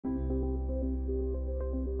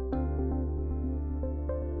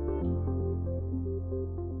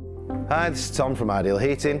Hi, this is Tom from Ideal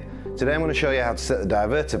Heating. Today I'm going to show you how to set the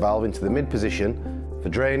diverter valve into the mid position for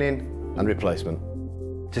draining and replacement.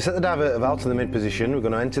 To set the diverter valve to the mid position, we're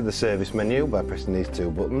going to enter the service menu by pressing these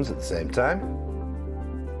two buttons at the same time.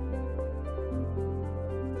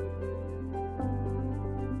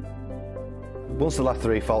 Once the last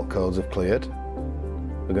three fault codes have cleared,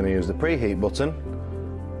 we're going to use the preheat button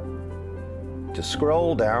to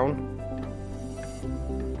scroll down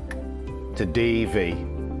to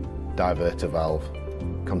DV, diverter valve.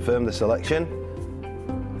 Confirm the selection,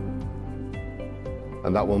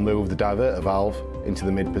 and that will move the diverter valve into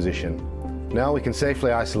the mid position. Now we can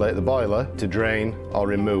safely isolate the boiler to drain or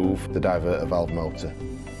remove the diverter valve motor.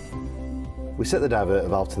 We set the diverter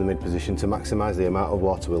valve to the mid position to maximise the amount of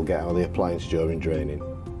water we'll get out of the appliance during draining.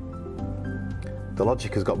 The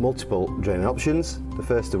Logic has got multiple draining options, the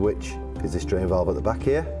first of which is this drain valve at the back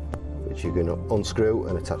here, which you can unscrew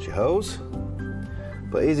and attach your hose.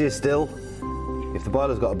 But easier still, if the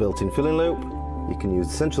boiler's got a built-in filling loop, you can use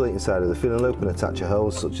the central heating side of the filling loop and attach a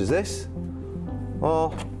hose such as this,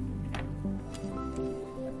 or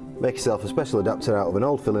make yourself a special adapter out of an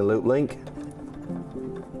old filling loop link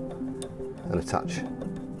and attach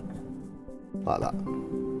like that.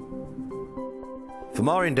 For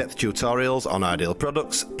more in-depth tutorials on Ideal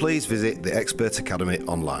products, please visit the Expert Academy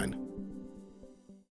online.